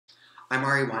I'm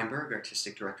Ari Weinberg,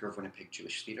 Artistic Director of Winnipeg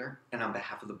Jewish Theatre, and on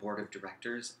behalf of the Board of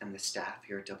Directors and the staff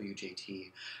here at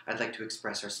WJT, I'd like to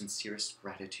express our sincerest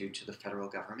gratitude to the federal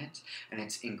government and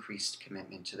its increased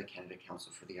commitment to the Canada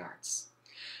Council for the Arts.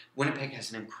 Winnipeg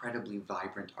has an incredibly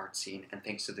vibrant art scene, and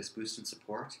thanks to this boost in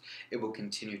support, it will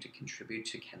continue to contribute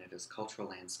to Canada's cultural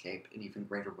landscape in even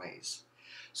greater ways.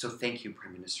 So thank you,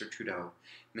 Prime Minister Trudeau,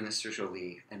 Minister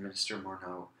Joly, and Minister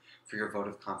Morneau for your vote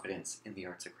of confidence in the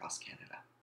arts across Canada.